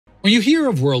When you hear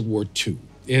of World War II,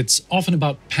 it's often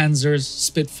about panzers,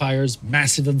 Spitfires,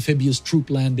 massive amphibious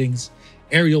troop landings,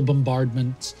 aerial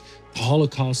bombardments, the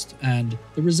Holocaust, and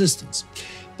the resistance.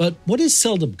 But what is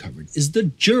seldom covered is the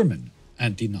German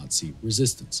anti-Nazi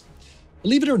resistance.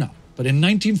 Believe it or not, but in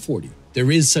 1940,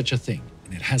 there is such a thing,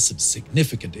 and it has some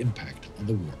significant impact on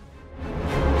the war.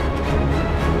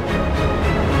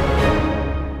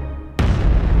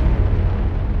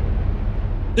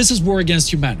 This is War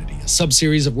Against Humanity, a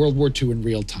sub-series of World War II in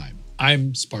real time.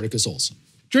 I'm Spartacus Olsson.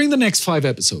 During the next 5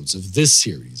 episodes of this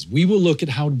series, we will look at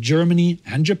how Germany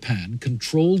and Japan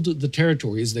controlled the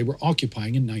territories they were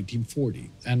occupying in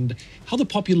 1940, and how the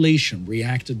population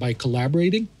reacted by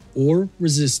collaborating or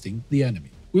resisting the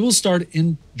enemy. We will start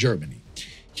in Germany.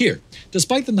 Here,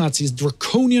 despite the Nazis'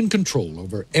 draconian control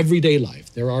over everyday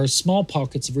life, there are small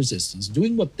pockets of resistance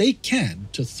doing what they can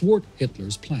to thwart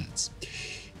Hitler's plans.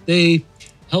 They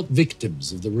help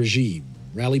victims of the regime,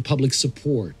 rally public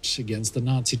support against the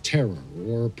Nazi terror,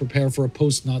 or prepare for a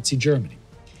post-Nazi Germany.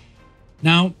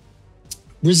 Now,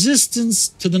 resistance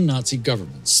to the Nazi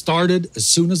government started as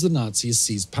soon as the Nazis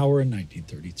seized power in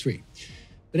 1933.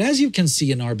 But as you can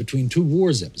see in our Between Two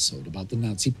Wars episode about the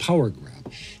Nazi power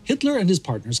grab, Hitler and his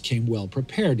partners came well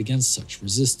prepared against such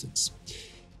resistance.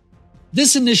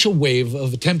 This initial wave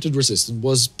of attempted resistance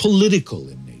was political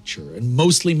in nature and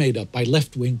mostly made up by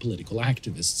left-wing political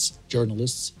activists,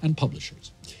 journalists, and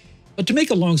publishers. But to make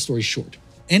a long story short,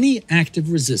 any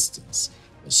active resistance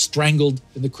was strangled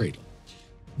in the cradle.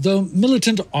 The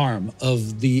militant arm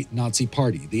of the Nazi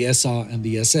Party, the SA and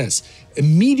the SS,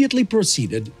 immediately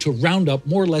proceeded to round up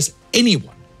more or less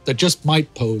anyone that just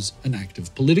might pose an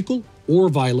active political or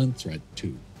violent threat to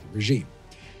the regime.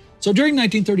 So during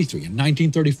 1933 and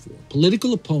 1934,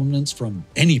 political opponents from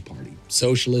any party,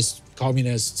 socialists,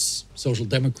 communists, social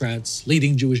democrats,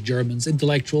 leading Jewish Germans,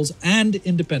 intellectuals, and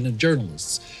independent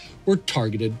journalists, were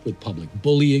targeted with public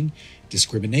bullying,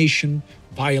 discrimination,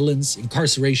 violence,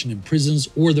 incarceration in prisons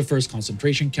or the first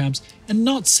concentration camps, and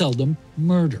not seldom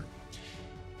murder.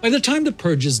 By the time the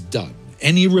purge is done,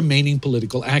 any remaining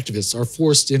political activists are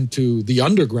forced into the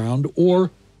underground or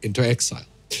into exile.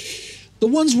 The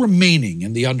ones remaining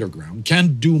in the underground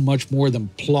can't do much more than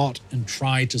plot and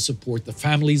try to support the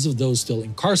families of those still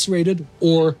incarcerated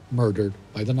or murdered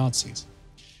by the Nazis.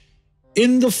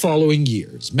 In the following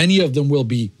years, many of them will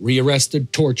be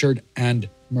rearrested, tortured, and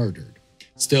murdered.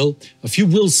 Still, a few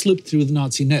will slip through the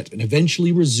Nazi net and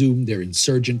eventually resume their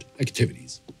insurgent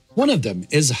activities. One of them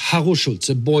is Harro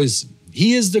Schulze-Boysen.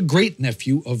 He is the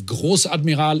great-nephew of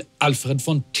Großadmiral Alfred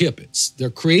von Tirpitz, the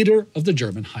creator of the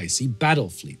German High Sea Battle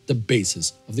Fleet, the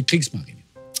basis of the Kriegsmarine.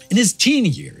 In his teen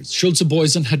years,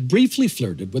 Schulze-Boysen had briefly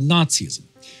flirted with Nazism.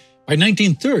 By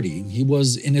 1930, he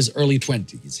was in his early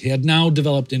 20s. He had now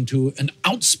developed into an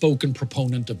outspoken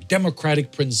proponent of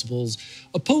democratic principles,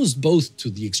 opposed both to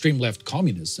the extreme left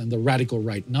communists and the radical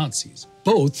right Nazis,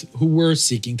 both who were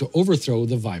seeking to overthrow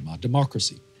the Weimar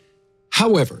democracy.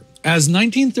 However, as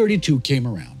 1932 came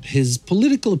around, his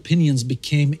political opinions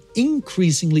became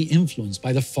increasingly influenced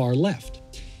by the far left.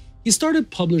 He started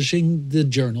publishing the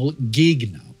journal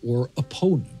Gegner, or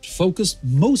Opponent, focused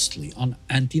mostly on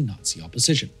anti-Nazi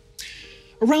opposition.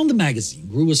 Around the magazine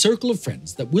grew a circle of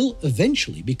friends that will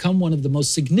eventually become one of the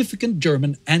most significant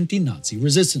German anti-Nazi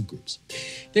resistance groups.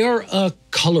 They are a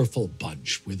colorful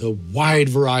bunch with a wide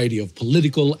variety of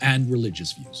political and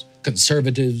religious views.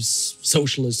 Conservatives,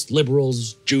 socialists,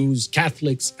 liberals, Jews,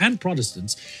 Catholics, and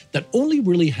Protestants that only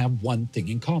really have one thing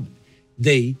in common.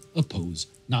 They oppose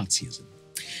Nazism.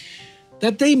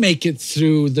 That they make it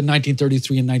through the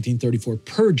 1933 and 1934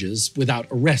 purges without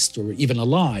arrest or even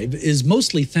alive is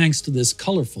mostly thanks to this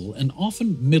colorful and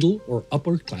often middle or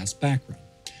upper class background.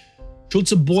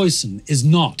 Schulze-Boysen is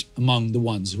not among the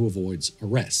ones who avoids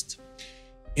arrest.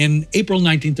 In April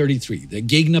 1933, the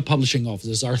Gegner publishing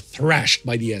offices are thrashed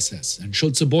by the SS, and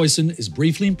Schulze-Boysen is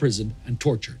briefly imprisoned and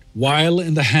tortured. While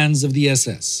in the hands of the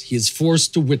SS, he is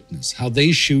forced to witness how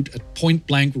they shoot at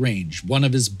point-blank range one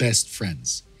of his best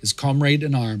friends, his comrade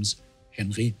in arms,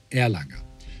 Henry Erlanger,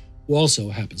 who also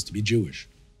happens to be Jewish.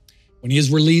 When he is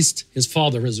released, his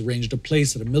father has arranged a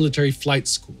place at a military flight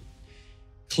school.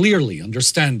 Clearly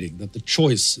understanding that the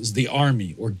choice is the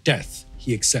army or death,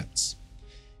 he accepts.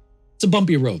 It's a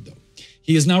bumpy road, though.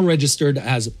 He is now registered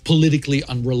as politically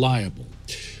unreliable.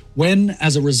 When,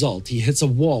 as a result, he hits a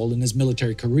wall in his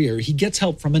military career, he gets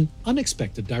help from an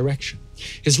unexpected direction.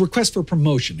 His request for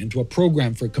promotion into a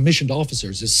program for commissioned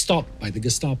officers is stopped by the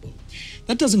Gestapo.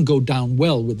 That doesn't go down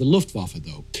well with the Luftwaffe,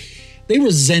 though. They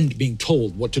resent being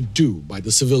told what to do by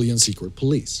the civilian secret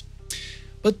police.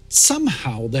 But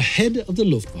somehow the head of the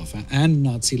Luftwaffe and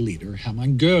Nazi leader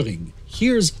Hermann Göring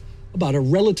hears about a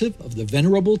relative of the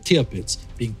venerable Tirpitz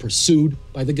being pursued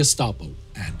by the Gestapo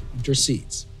and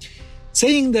intercedes.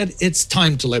 Saying that it's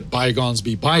time to let bygones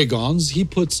be bygones, he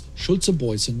puts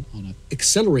Schulze-Boysen on an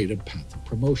accelerated path of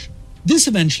promotion. This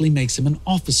eventually makes him an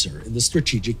officer in the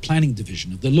Strategic Planning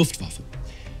Division of the Luftwaffe.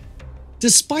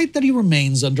 Despite that he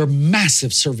remains under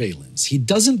massive surveillance, he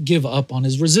doesn't give up on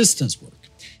his resistance work,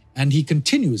 and he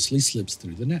continuously slips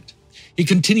through the net. He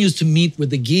continues to meet with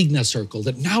the Gegner Circle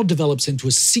that now develops into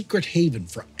a secret haven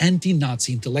for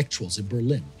anti-Nazi intellectuals in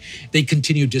Berlin. They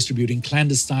continue distributing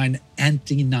clandestine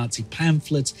anti-Nazi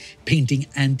pamphlets, painting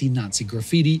anti-Nazi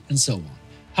graffiti, and so on.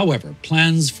 However,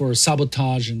 plans for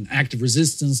sabotage and active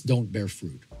resistance don't bear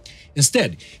fruit.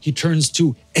 Instead, he turns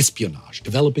to espionage,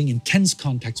 developing intense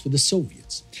contacts with the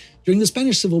Soviets. During the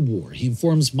Spanish Civil War, he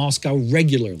informs Moscow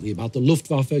regularly about the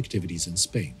Luftwaffe activities in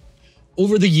Spain.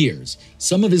 Over the years,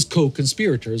 some of his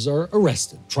co-conspirators are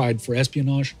arrested, tried for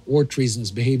espionage or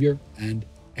treasonous behavior, and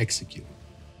executed.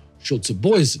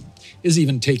 Schulze-Boysen is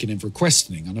even taken in for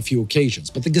questioning on a few occasions,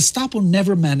 but the Gestapo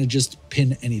never manages to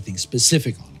pin anything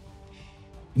specific on him.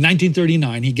 In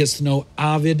 1939, he gets to know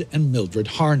Arvid and Mildred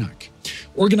Harnack,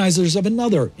 organizers of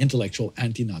another intellectual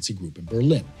anti-Nazi group in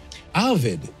Berlin.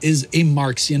 Arvid is a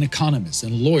Marxian economist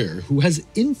and lawyer who has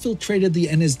infiltrated the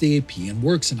NSDAP and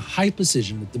works in a high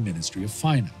position with the Ministry of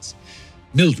Finance.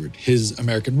 Mildred, his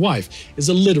American wife, is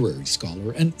a literary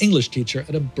scholar and English teacher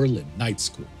at a Berlin night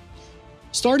school.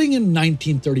 Starting in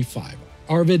 1935,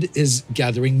 Arvid is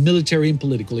gathering military and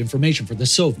political information for the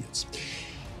Soviets.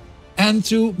 And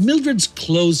through Mildred's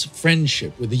close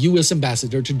friendship with the U.S.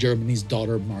 ambassador to Germany's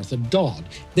daughter Martha Dodd,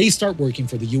 they start working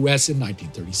for the U.S. in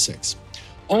 1936.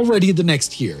 Already the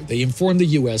next year, they inform the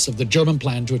U.S. of the German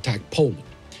plan to attack Poland.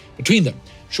 Between them,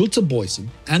 Schulze-Boysen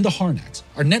and the Harnacks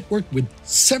are networked with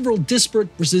several disparate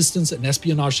resistance and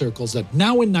espionage circles that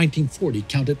now in 1940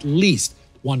 count at least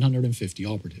 150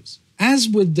 operatives. As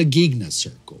with the Gegner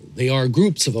Circle, they are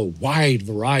groups of a wide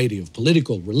variety of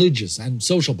political, religious, and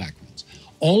social backgrounds,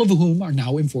 all of whom are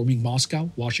now informing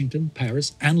Moscow, Washington,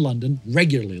 Paris, and London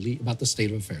regularly about the state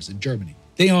of affairs in Germany.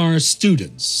 They are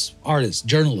students, artists,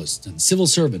 journalists, and civil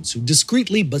servants who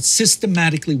discreetly but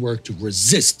systematically work to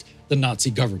resist the Nazi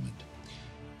government.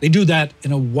 They do that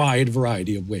in a wide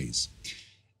variety of ways.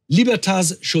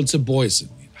 Libertas Schulze-Boysen,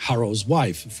 Harrow's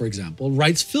wife, for example,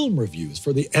 writes film reviews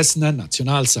for the Essener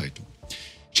Nationalzeitung.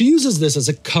 She uses this as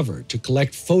a cover to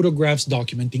collect photographs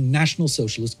documenting National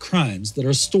Socialist crimes that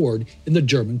are stored in the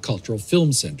German Cultural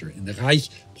Film Center in the Reich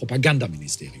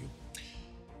Propagandaministerium.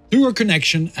 Through her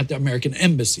connection at the American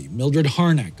Embassy, Mildred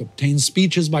Harnack obtains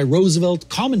speeches by Roosevelt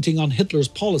commenting on Hitler's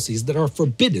policies that are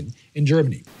forbidden in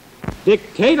Germany.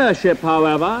 Dictatorship,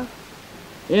 however,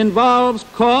 involves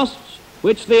costs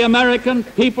which the American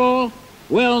people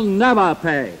will never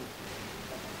pay.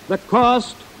 The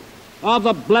cost of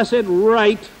the blessed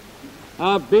right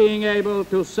of being able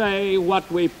to say what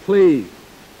we please.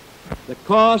 The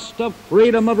cost of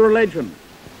freedom of religion.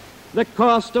 The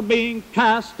cost of being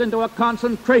cast into a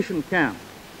concentration camp,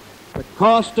 the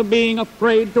cost of being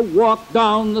afraid to walk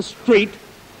down the street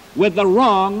with the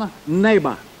wrong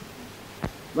neighbor,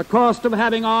 the cost of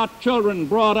having our children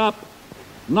brought up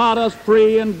not as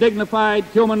free and dignified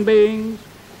human beings,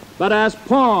 but as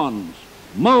pawns,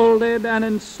 molded and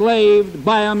enslaved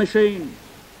by a machine.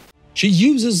 She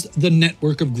uses the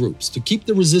network of groups to keep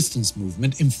the resistance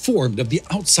movement informed of the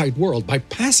outside world by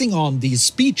passing on these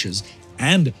speeches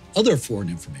and other foreign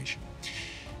information.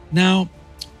 Now,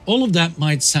 all of that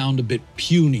might sound a bit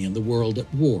puny in the world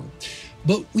at war,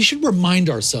 but we should remind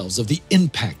ourselves of the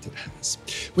impact it has.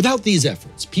 Without these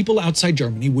efforts, people outside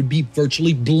Germany would be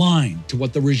virtually blind to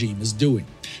what the regime is doing.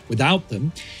 Without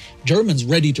them, Germans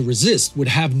ready to resist would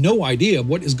have no idea of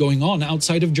what is going on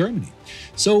outside of Germany.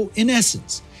 So, in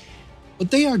essence, what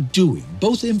they are doing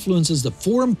both influences the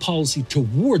foreign policy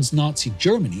towards Nazi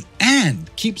Germany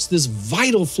and keeps this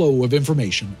vital flow of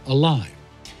information alive.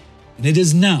 And it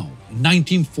is now, in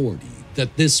 1940,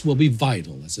 that this will be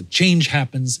vital as a change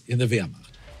happens in the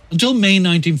Wehrmacht. Until May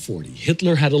 1940,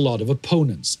 Hitler had a lot of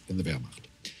opponents in the Wehrmacht.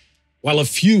 While a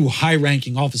few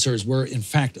high-ranking officers were in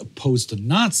fact opposed to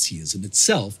Nazism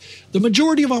itself, the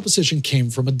majority of opposition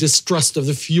came from a distrust of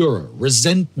the Führer,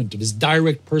 resentment of his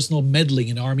direct personal meddling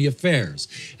in army affairs,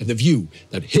 and the view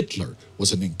that Hitler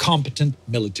was an incompetent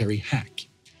military hack.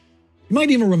 You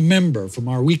might even remember from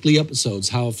our weekly episodes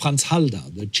how Franz Halder,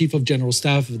 the Chief of General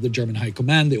Staff of the German High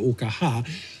Command, the OKH,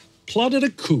 plotted a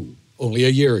coup only a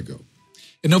year ago.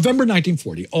 In November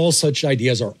 1940, all such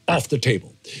ideas are off the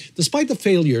table. Despite the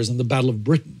failures in the Battle of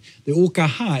Britain, the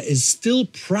OKH is still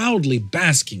proudly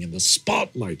basking in the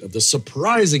spotlight of the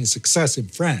surprising success in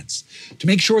France. To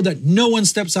make sure that no one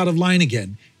steps out of line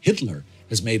again, Hitler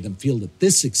has made them feel that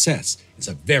this success is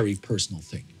a very personal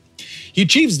thing. He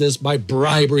achieves this by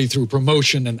bribery through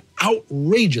promotion and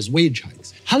outrageous wage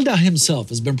hikes. Halder himself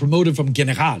has been promoted from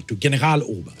General to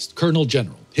Generaloberst, Colonel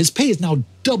General. His pay is now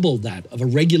double that of a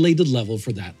regulated level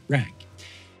for that rank.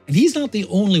 And he's not the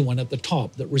only one at the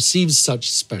top that receives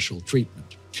such special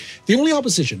treatment. The only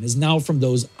opposition is now from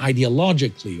those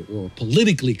ideologically or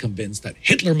politically convinced that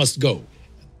Hitler must go.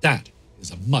 And that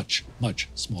is a much, much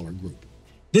smaller group.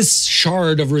 This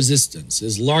shard of resistance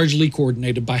is largely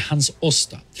coordinated by Hans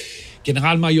Oster,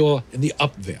 Generalmajor in the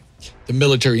Abwehr, the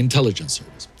military intelligence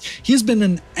service. He has been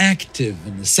an active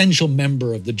and essential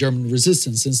member of the German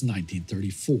resistance since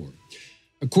 1934.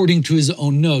 According to his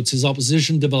own notes, his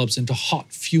opposition develops into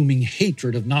hot, fuming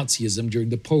hatred of Nazism during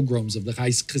the pogroms of the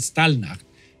Reichskristallnacht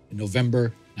in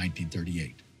November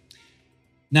 1938.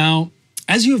 Now,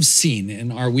 as you have seen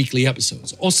in our weekly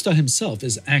episodes, Oster himself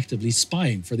is actively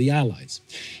spying for the Allies.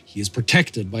 He is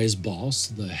protected by his boss,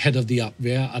 the head of the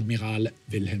Abwehr, Admiral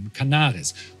Wilhelm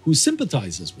Canaris, who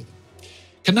sympathizes with him.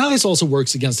 Canaris also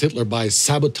works against Hitler by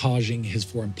sabotaging his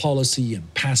foreign policy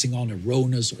and passing on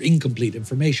erroneous or incomplete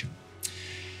information.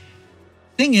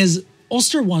 Thing is,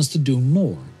 Oster wants to do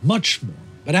more, much more,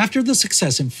 but after the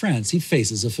success in France, he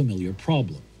faces a familiar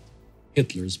problem: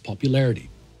 Hitler's popularity.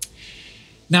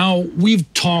 Now,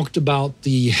 we've talked about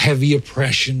the heavy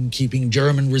oppression keeping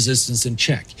German resistance in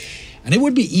check, and it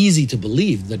would be easy to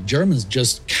believe that Germans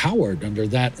just cowered under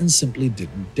that and simply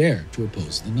didn't dare to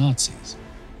oppose the Nazis.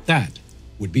 That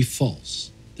would be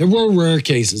false. There were rare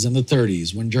cases in the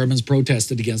 30s when Germans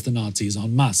protested against the Nazis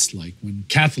en masse, like when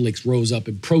Catholics rose up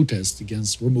in protest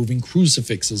against removing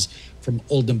crucifixes from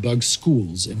Oldenburg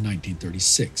schools in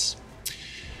 1936.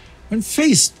 When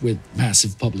faced with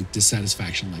massive public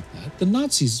dissatisfaction like that, the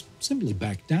Nazis simply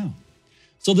backed down.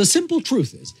 So the simple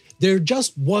truth is, there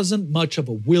just wasn't much of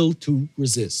a will to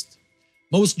resist.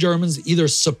 Most Germans either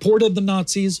supported the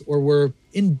Nazis or were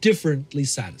indifferently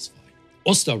satisfied.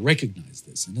 Oster recognized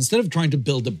this, and instead of trying to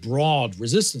build a broad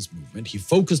resistance movement, he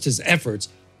focused his efforts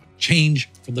on change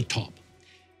from the top.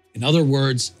 In other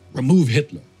words, remove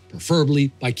Hitler, preferably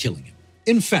by killing him.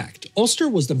 In fact, Oster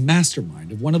was the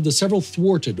mastermind of one of the several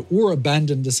thwarted or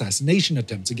abandoned assassination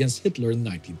attempts against Hitler in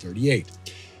 1938.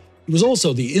 He was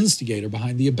also the instigator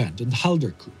behind the abandoned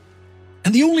Halder coup.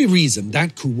 And the only reason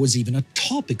that coup was even a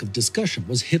topic of discussion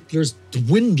was Hitler's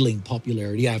dwindling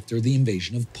popularity after the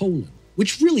invasion of Poland,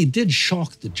 which really did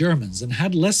shock the Germans and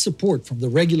had less support from the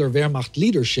regular Wehrmacht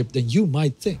leadership than you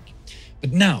might think.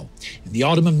 But now, in the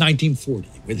autumn of 1940,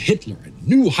 with Hitler at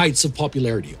new heights of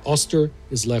popularity, Oster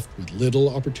is left with little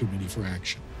opportunity for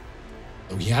action.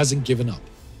 Though he hasn't given up.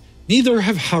 Neither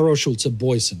have Harro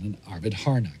Schulze-Boysen and Arvid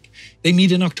Harnack. They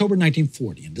meet in October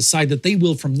 1940 and decide that they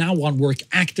will from now on work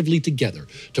actively together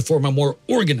to form a more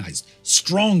organized,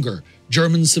 stronger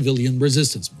German civilian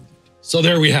resistance movement. So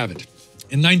there we have it.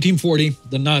 In 1940,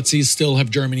 the Nazis still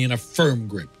have Germany in a firm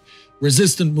grip.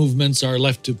 Resistant movements are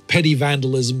left to petty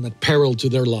vandalism at peril to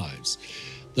their lives.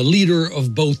 The leader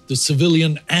of both the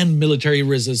civilian and military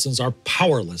resistance are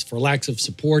powerless for lack of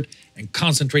support and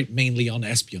concentrate mainly on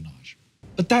espionage.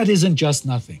 But that isn't just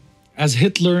nothing. As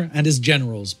Hitler and his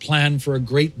generals plan for a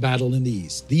great battle in the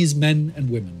East, these men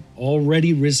and women,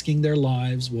 already risking their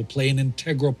lives, will play an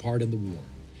integral part in the war.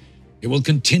 They will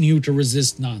continue to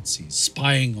resist Nazis,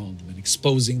 spying on them and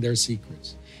exposing their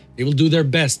secrets. They will do their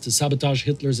best to sabotage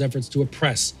Hitler's efforts to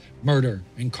oppress, murder,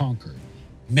 and conquer.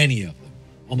 Many of them,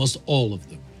 almost all of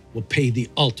them, will pay the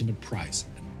ultimate price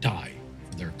and die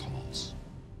for their cause.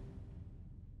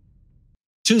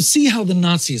 To see how the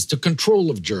Nazis took control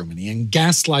of Germany and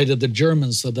gaslighted the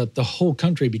Germans so that the whole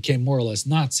country became more or less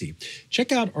Nazi,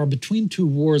 check out our Between Two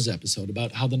Wars episode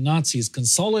about how the Nazis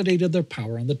consolidated their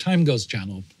power on the TimeGhost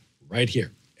channel right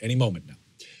here, any moment now.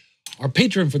 Our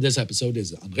patron for this episode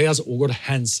is Andreas Ågård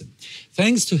Hansen.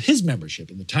 Thanks to his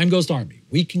membership in the TimeGhost Army,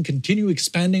 we can continue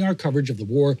expanding our coverage of the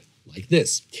war like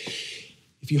this.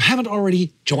 If you haven't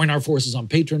already, join our forces on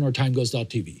Patreon or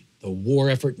timeghost.tv. The war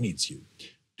effort needs you.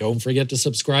 Don't forget to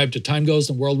subscribe to TimeGhost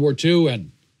and World War II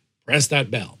and press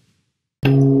that bell.